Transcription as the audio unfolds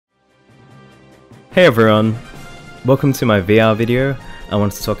Hey everyone, welcome to my VR video. I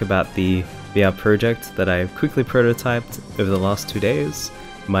wanted to talk about the VR project that I quickly prototyped over the last 2 days,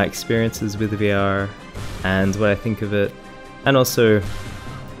 my experiences with VR and what I think of it, and also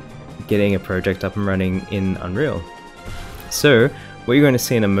getting a project up and running in Unreal. So what you're going to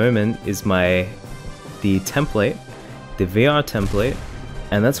see in a moment is the template, the VR template,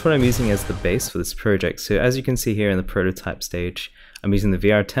 and that's what I'm using as the base for this project. So as you can see here in the prototype stage, I'm using the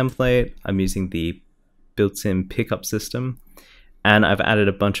VR template, I'm using the built-in pickup system, and I've added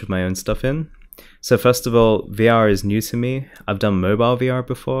a bunch of my own stuff in. So first of all, VR is new to me. I've done mobile VR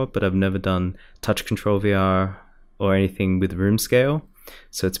before, but I've never done touch control VR or anything with room scale.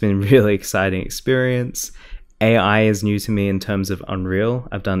 So it's been a really exciting experience. AI is new to me in terms of Unreal.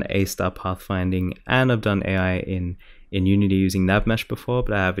 I've done A-star pathfinding and I've done AI in Unity using NavMesh before,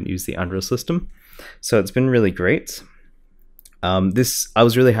 but I haven't used the Unreal system. So it's been really great. I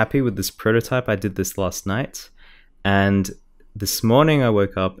was really happy with this prototype. I did this last night, and this morning I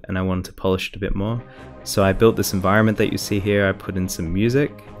woke up and I wanted to polish it a bit more. So I built this environment that you see here. I put in some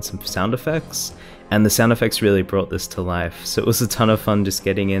music and some sound effects, and the sound effects really brought this to life. So it was a ton of fun just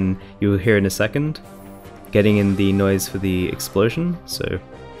getting in, you will hear in a second, getting in the noise for the explosion. So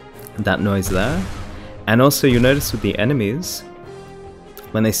that noise there. And also you'll notice with the enemies,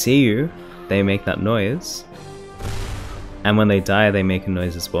 when they see you, they make that noise. And when they die, they make a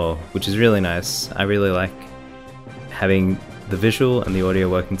noise as well, which is really nice. I really like having the visual and the audio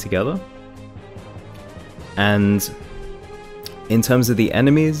working together. And in terms of the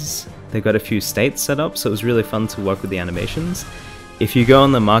enemies, they've got a few states set up, so it was really fun to work with the animations. If you go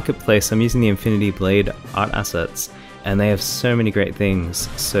on the marketplace, I'm using the Infinity Blade art assets, and they have so many great things.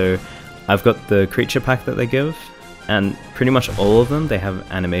 So I've got the creature pack that they give, and pretty much all of them, they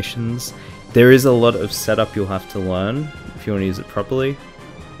have animations. There is a lot of setup you'll have to learn if you want to use it properly.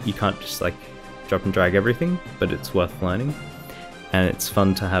 You can't just like drop and drag everything, but it's worth learning. And it's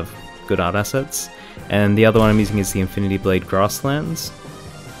fun to have good art assets. And the other one I'm using is the Infinity Blade Grasslands,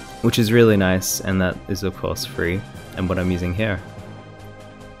 which is really nice, and that is of course free, and what I'm using here.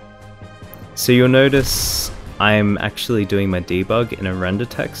 So you'll notice I'm actually doing my debug in a render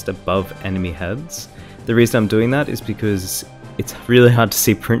text above enemy heads. The reason I'm doing that is because it's really hard to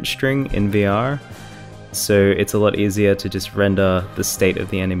see print string in VR, so it's a lot easier to just render the state of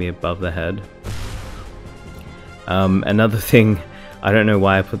the enemy above the head. Another thing, I don't know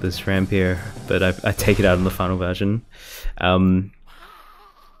why I put this ramp here, but I take it out in the final version.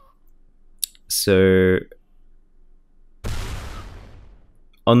 So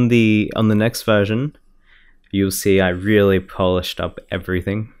on the next version, you'll see I really polished up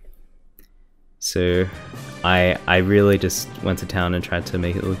everything. So I really just went to town and tried to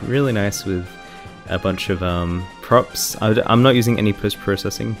make it look really nice with a bunch of props. I'm not using any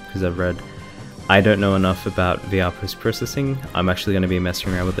post-processing because I don't know enough about VR post-processing. I'm actually going to be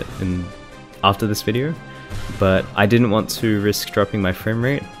messing around with it after this video, but I didn't want to risk dropping my frame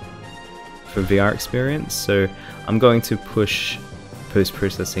rate for VR experience, so I'm going to push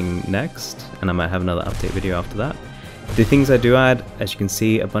post-processing next, and I might have another update video after that. The things I do add, as you can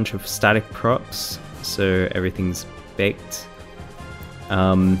see, a bunch of static props, so everything's baked.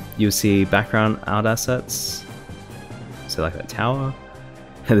 You'll see background art assets, so like that tower.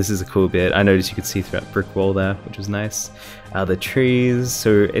 This is a cool bit. I noticed you could see through that brick wall there, which was nice. The trees,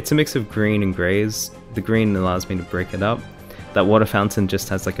 so it's a mix of green and greys. The green allows me to break it up. That water fountain just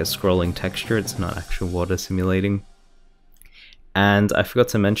has like a scrolling texture, it's not actual water simulating. And I forgot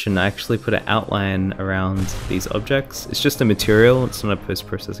to mention, I actually put an outline around these objects. It's just a material, it's not a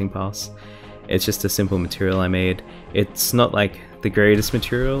post-processing pass. It's just a simple material I made. It's not like the greatest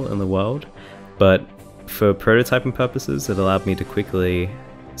material in the world, but for prototyping purposes, it allowed me to quickly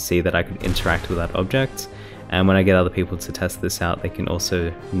see that I could interact with that object. And when I get other people to test this out, they can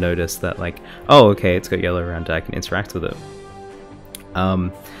also notice that like, oh, okay, it's got yellow around it, I can interact with it.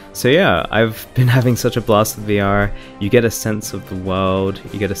 So yeah, I've been having such a blast with VR. You get a sense of the world,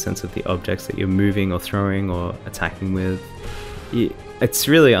 you get a sense of the objects that you're moving or throwing or attacking with. It's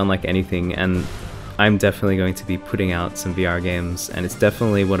really unlike anything, and I'm definitely going to be putting out some VR games, and it's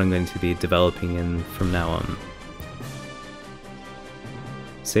definitely what I'm going to be developing in from now on.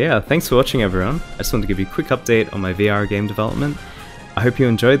 So yeah, thanks for watching everyone. I just wanted to give you a quick update on my VR game development. I hope you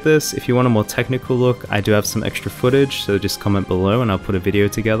enjoyed this. If you want a more technical look, I do have some extra footage, so just comment below and I'll put a video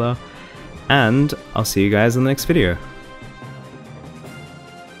together. And I'll see you guys in the next video.